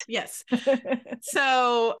Yes.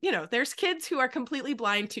 So, there's kids who are completely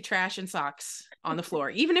blind to trash and socks on the floor,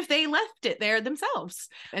 even if they left it there themselves.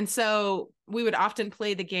 And so we would often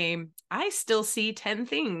play the game, I still see 10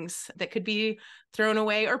 things that could be thrown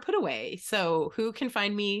away or put away. So who can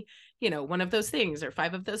find me, one of those things or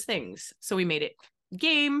 5 of those things? So we made it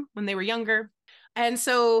game when they were younger. And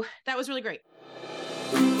so that was really great.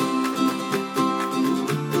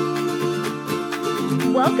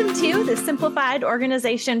 Welcome to the Simplified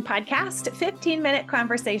Organization Podcast, 15-minute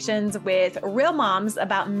conversations with real moms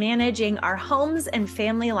about managing our homes and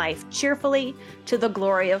family life cheerfully to the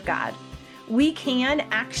glory of God. We can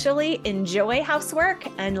actually enjoy housework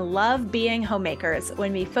and love being homemakers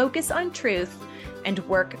when we focus on truth and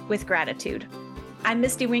work with gratitude. I'm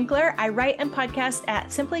Misty Winkler. I write and podcast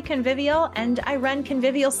at Simply Convivial, and I run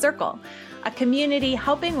Convivial Circle, a community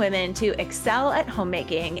helping women to excel at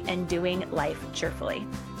homemaking and doing life cheerfully.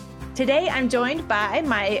 Today, I'm joined by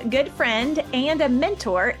my good friend and a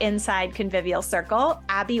mentor inside Convivial Circle,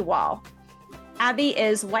 Abby Wahl. Abby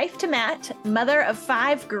is wife to Matt, mother of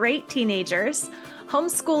 5 great teenagers,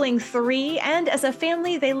 homeschooling 3, and as a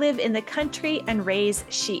family, they live in the country and raise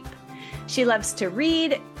sheep. She loves to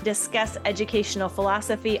read, discuss educational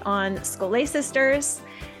philosophy on Scholasticers,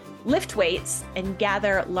 lift weights, and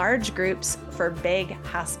gather large groups for big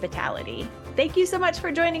hospitality. Thank you so much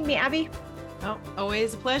for joining me, Abby. Oh,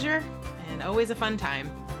 always a pleasure and always a fun time.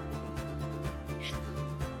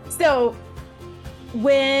 So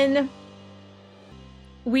when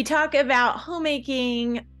we talk about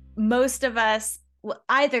homemaking, most of us will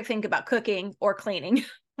either think about cooking or cleaning.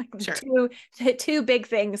 Sure. Two big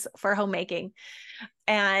things for homemaking.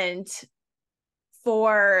 And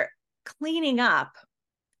for cleaning up,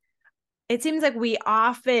 it seems like we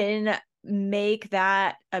often make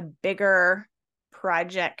that a bigger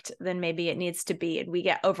project than maybe it needs to be. And we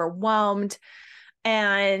get overwhelmed.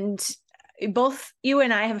 And both you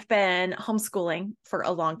and I have been homeschooling for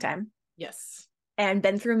a long time. Yes. And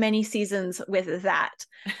been through many seasons with that.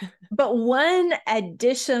 But one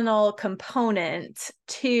additional component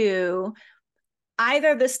to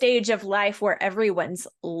either the stage of life where everyone's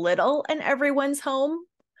little and everyone's home,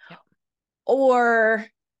 yep, or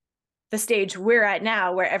the stage we're at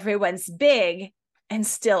now where everyone's big and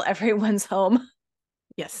still everyone's home.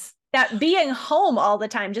 Yes. That being home all the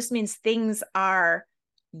time just means things are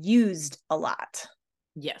used a lot.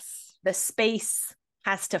 Yes. The space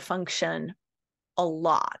has to function a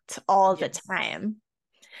lot all the time.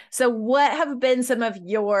 So what have been some of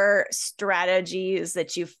your strategies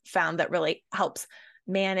that you've found that really helps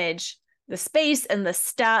manage the space and the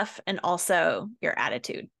stuff and also your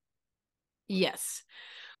attitude? Yes.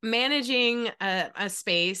 Managing a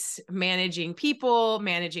space, managing people,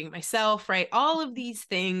 managing myself, right? All of these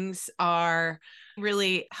things are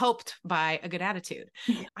really helped by a good attitude.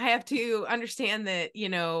 I have to understand that,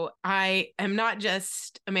 I am not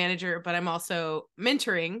just a manager, but I'm also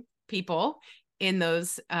mentoring people in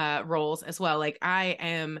those roles as well. Like I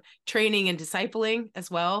am training and discipling as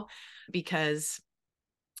well, because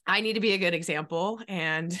I need to be a good example.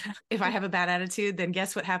 And if I have a bad attitude, then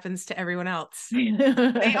guess what happens to everyone else?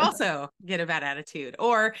 They also get a bad attitude.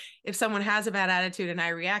 Or if someone has a bad attitude and I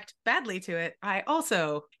react badly to it,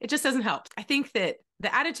 it just doesn't help. I think that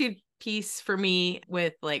the attitude piece for me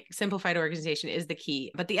with like simplified organization is the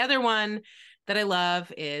key. But the other one that I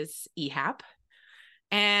love is EHAP.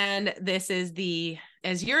 And this is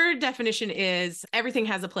as your definition is, everything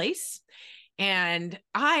has a place. And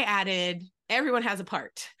I added, everyone has a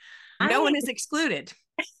part. No one is excluded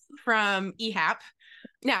from EHAP.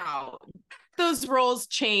 Now, those roles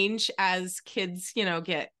change as kids,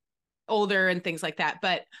 get older and things like that.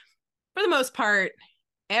 But for the most part,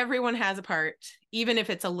 everyone has a part, even if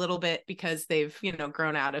it's a little bit because they've,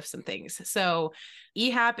 grown out of some things. So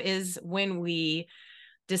EHAP is when we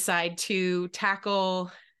decide to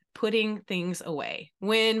tackle putting things away.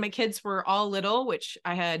 When my kids were all little, which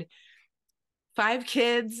I had 5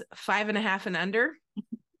 kids, 5.5 and under,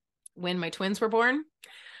 when my twins were born,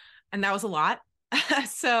 and that was a lot.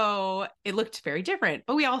 So it looked very different,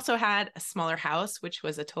 but we also had a smaller house, which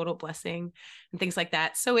was a total blessing and things like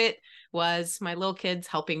that. So it was my little kids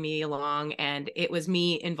helping me along, and it was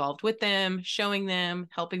me involved with them, showing them,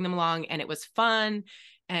 helping them along. And it was fun.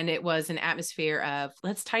 And it was an atmosphere of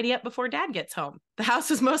let's tidy up before dad gets home. The house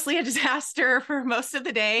was mostly a disaster for most of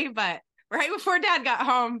the day, but right before dad got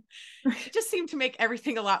home, it just seemed to make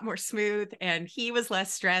everything a lot more smooth, and he was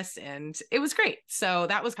less stressed, and it was great. So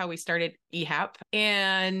that was how we started EHAP.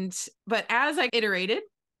 But as I iterated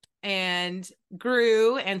and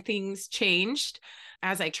grew and things changed,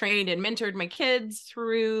 as I trained and mentored my kids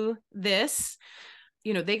through this,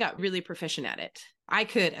 they got really proficient at it. I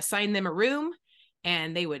could assign them a room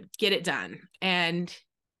and they would get it done. And,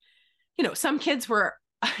 you know, some kids were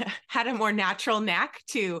had a more natural knack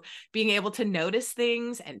to being able to notice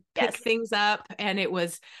things and pick things up. And it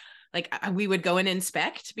was like, we would go and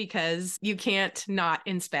inspect, because you can't not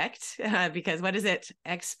inspect, because what is it?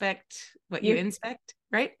 Expect what you inspect,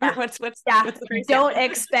 right? Yeah. What's the phrase? Don't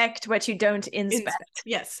expect what you don't inspect.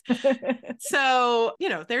 Yes. So, you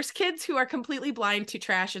know, there's kids who are completely blind to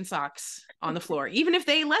trash and socks on the floor, even if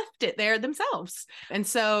they left it there themselves. And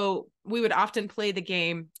so we would often play the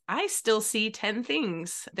game, I still see 10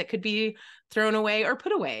 things that could be thrown away or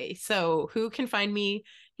put away. So who can find me,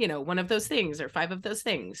 you know, one of those things or 5 of those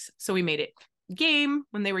things? So we made it game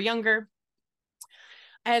when they were younger.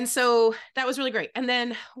 And so that was really great. And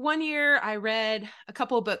then one year I read a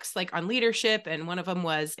couple of books like on leadership, and one of them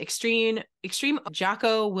was Extreme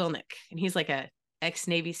Jocko Willink, and he's like a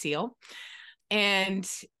ex-Navy SEAL. And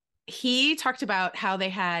he talked about how they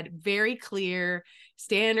had very clear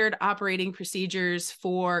standard operating procedures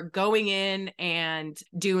for going in and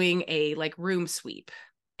doing a like room sweep.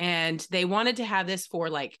 And they wanted to have this for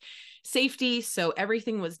like safety. So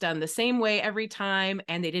everything was done the same way every time,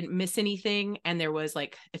 and they didn't miss anything. And there was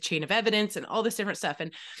like a chain of evidence and all this different stuff.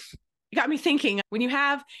 And it got me thinking, when you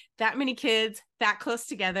have that many kids that close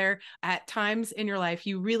together at times in your life,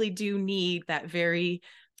 you really do need that very,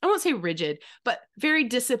 I won't say rigid, but very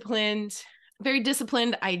disciplined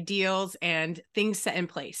ideals and things set in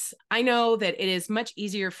place. I know that it is much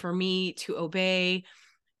easier for me to obey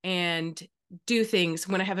and do things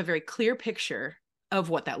when I have a very clear picture of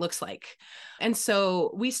what that looks like. And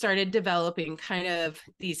so we started developing kind of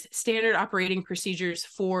these standard operating procedures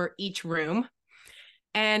for each room.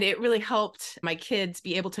 And it really helped my kids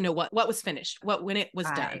be able to know what was finished, when it was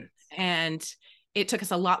done. And it took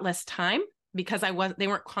us a lot less time, because they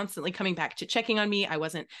weren't constantly coming back to checking on me. I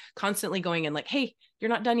wasn't constantly going in like, hey, you're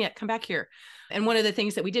not done yet, come back here. And one of the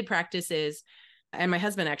things that we did practice is, and my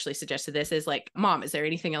husband actually suggested this, is like, Mom, is there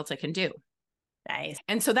anything else I can do? Nice.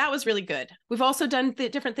 And so that was really good. We've also done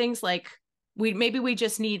different things like we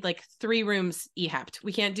just need like 3 rooms EHAP'd.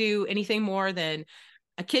 We can't do anything more than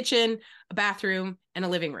a kitchen, a bathroom, and a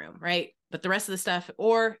living room, right? But the rest of the stuff,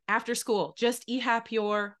 or after school, just EHAP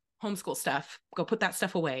your homeschool stuff. Go put that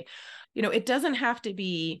stuff away. You know, it doesn't have to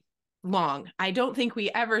be long. I don't think we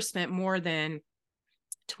ever spent more than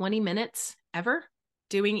 20 minutes ever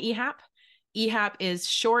doing EHAP. EHAP is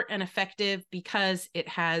short and effective because it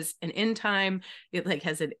has an end time. It like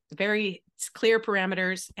has a very clear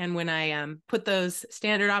parameters. And when I put those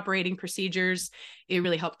standard operating procedures, it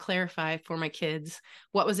really helped clarify for my kids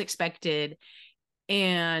what was expected.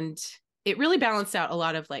 And it really balanced out a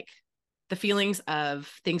lot of like the feelings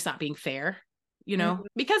of things not being fair, you know,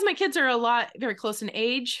 because my kids are very close in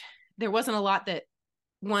age. There wasn't a lot that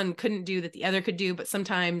one couldn't do that the other could do, but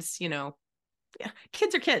sometimes, you know,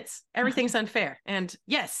 kids are kids. Everything's unfair. And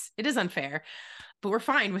yes, it is unfair, but we're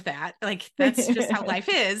fine with that. Like, that's just how life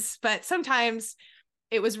is. But sometimes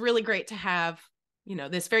it was really great to have, you know,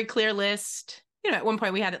 this very clear list. You know, at one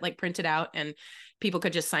point we had it like printed out and people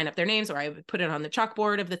could just sign up their names, or I would put it on the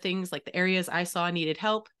chalkboard of the things, like the areas I saw needed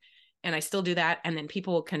help. And I still do that. And then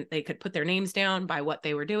people could put their names down by what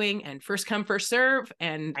they were doing, and first come, first serve.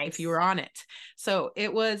 And if you were on it. So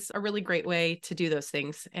it was a really great way to do those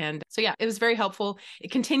things. And so, yeah, it was very helpful. It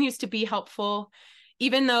continues to be helpful,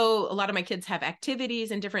 even though a lot of my kids have activities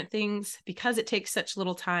and different things, because it takes such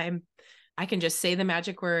little time. I can just say the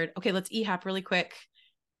magic word. Okay, let's EHAP really quick.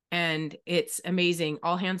 And it's amazing.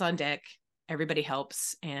 All hands on deck. Everybody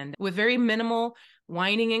helps. And with very minimal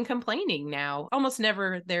whining and complaining now, almost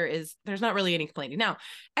never there's not really any complaining. Now,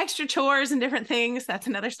 extra chores and different things, that's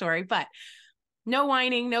another story, but no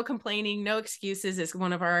whining, no complaining, no excuses is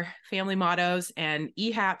one of our family mottos. And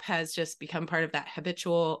EHAP has just become part of that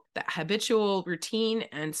habitual routine.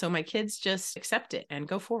 And so my kids just accept it and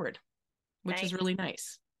go forward, which is really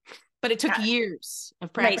nice. But it took years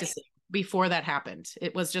of practicing before that happened.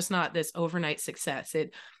 It was just not this overnight success.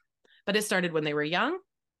 But it started when they were young,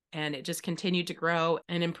 and it just continued to grow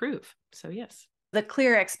and improve. So yes. The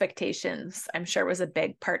clear expectations, I'm sure, was a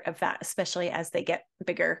big part of that, especially as they get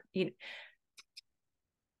bigger.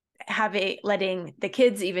 Letting the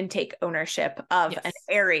kids even take ownership of an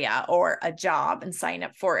area or a job and sign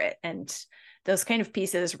up for it. And those kind of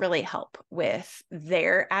pieces really help with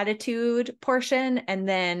their attitude portion. And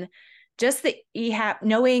then just the EHAP,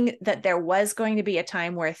 knowing that there was going to be a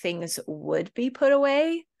time where things would be put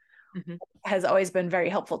away, has always been very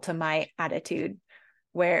helpful to my attitude,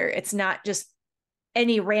 where it's not just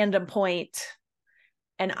any random point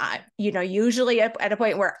And usually at a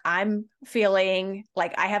point where I'm feeling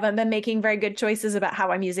like I haven't been making very good choices about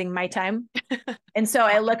how I'm using my time. And so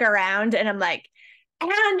I look around and I'm like,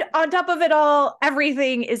 and on top of it all,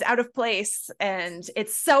 everything is out of place and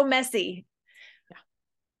it's so messy. Yeah.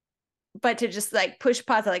 But to just like push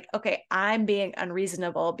pause, like, okay, I'm being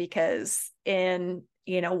unreasonable because in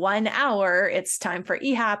 1 hour, it's time for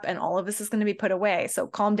EHAP and all of this is going to be put away. So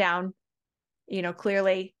calm down.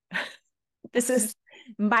 Clearly this is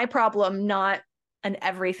my problem, not an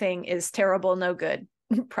everything is terrible, no good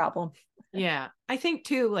problem. Yeah. I think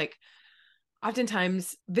too, like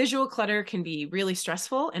oftentimes visual clutter can be really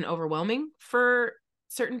stressful and overwhelming for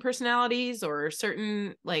certain personalities or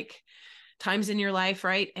certain like times in your life,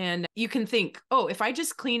 right? And you can think, oh, if I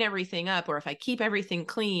just clean everything up or if I keep everything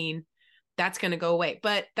clean, that's going to go away.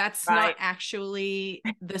 But that's not actually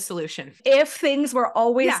the solution. If things were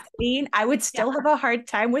always clean, I would still have a hard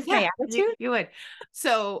time with my attitude. You would.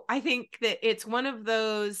 So I think that it's one of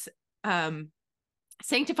those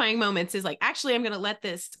sanctifying moments is like, actually, I'm going to let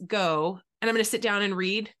this go and I'm going to sit down and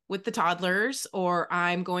read with the toddlers, or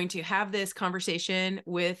I'm going to have this conversation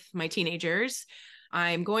with my teenagers.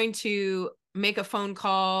 I'm going to make a phone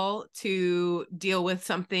call to deal with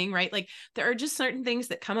something, right? Like there are just certain things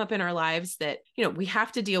that come up in our lives that, we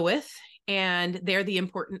have to deal with, and they're the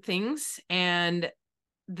important things. And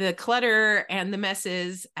the clutter and the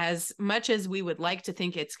messes, as much as we would like to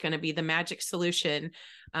think it's going to be the magic solution,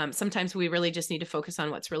 sometimes we really just need to focus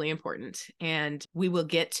on what's really important, and we will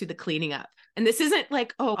get to the cleaning up. And this isn't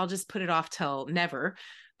like, oh, I'll just put it off till never.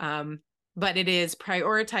 But it is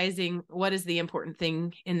prioritizing what is the important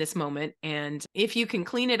thing in this moment. And if you can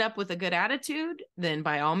clean it up with a good attitude, then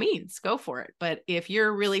by all means, go for it. But if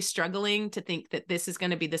you're really struggling to think that this is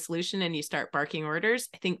going to be the solution and you start barking orders,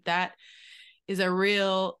 I think that is a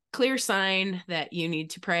real clear sign that you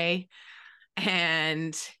need to pray,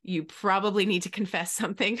 and you probably need to confess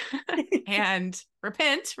something and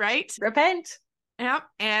repent, right? Repent. Yeah.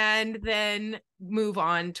 And then move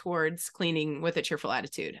on towards cleaning with a cheerful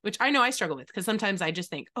attitude, which I know I struggle with, because sometimes I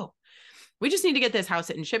just think, oh, we just need to get this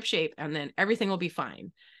house in ship shape and then everything will be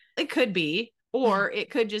fine. It could be, or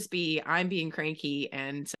it could just be I'm being cranky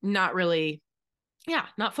and not really,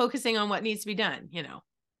 not focusing on what needs to be done,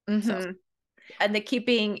 Mm-hmm. So. And the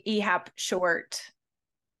keeping EHAP short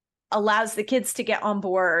allows the kids to get on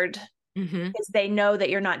board, because they know that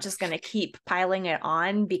you're not just going to keep piling it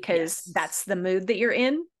on because that's the mood that you're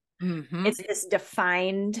in. Mm-hmm. It's this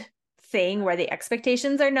defined thing where the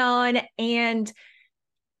expectations are known, and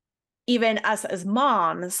even us as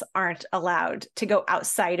moms aren't allowed to go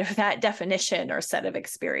outside of that definition or set of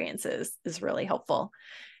experiences is really helpful.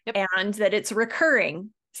 Yep. And that it's recurring.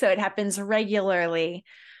 So it happens regularly,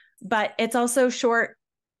 but it's also short.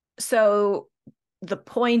 So the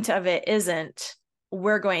point of it isn't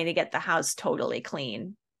we're going to get the house totally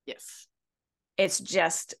clean. Yes. It's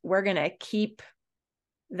just we're going to keep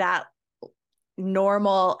that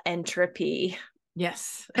normal entropy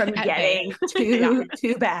from getting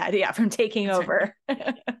too bad. From taking That's over.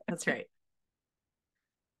 Right. That's right.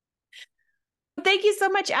 Thank you so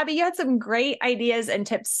much, Abby. You had some great ideas and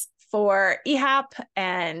tips for EHAP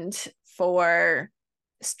and for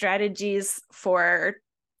strategies for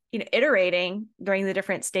iterating during the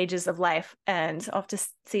different stages of life. And I'll have to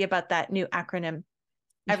see about that new acronym.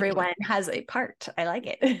 Everyone has a part. I like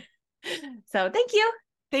it. So thank you.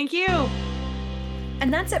 Thank you.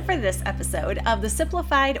 And that's it for this episode of the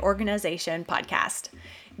Simplified Organization Podcast.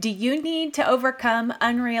 Do you need to overcome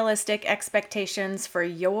unrealistic expectations for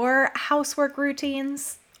your housework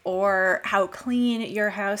routines or how clean your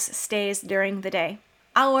house stays during the day?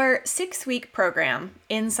 Our 6-week program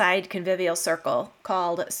inside Convivial Circle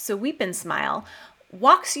called Sweep and Smile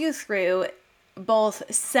walks you through both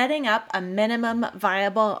setting up a minimum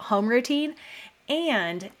viable home routine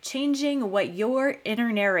and changing what your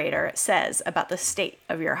inner narrator says about the state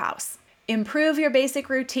of your house. Improve your basic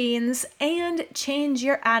routines and change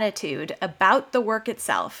your attitude about the work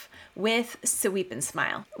itself with Sweep and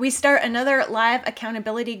Smile. We start another live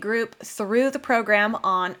accountability group through the program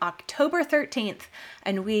on October 13th,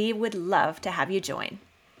 and we would love to have you join.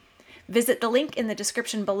 Visit the link in the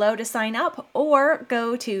description below to sign up, or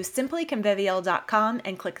go to simplyconvivial.com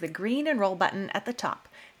and click the green enroll button at the top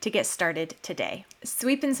to get started today.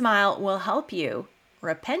 Sweep and Smile will help you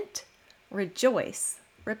repent, rejoice,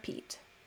 repeat.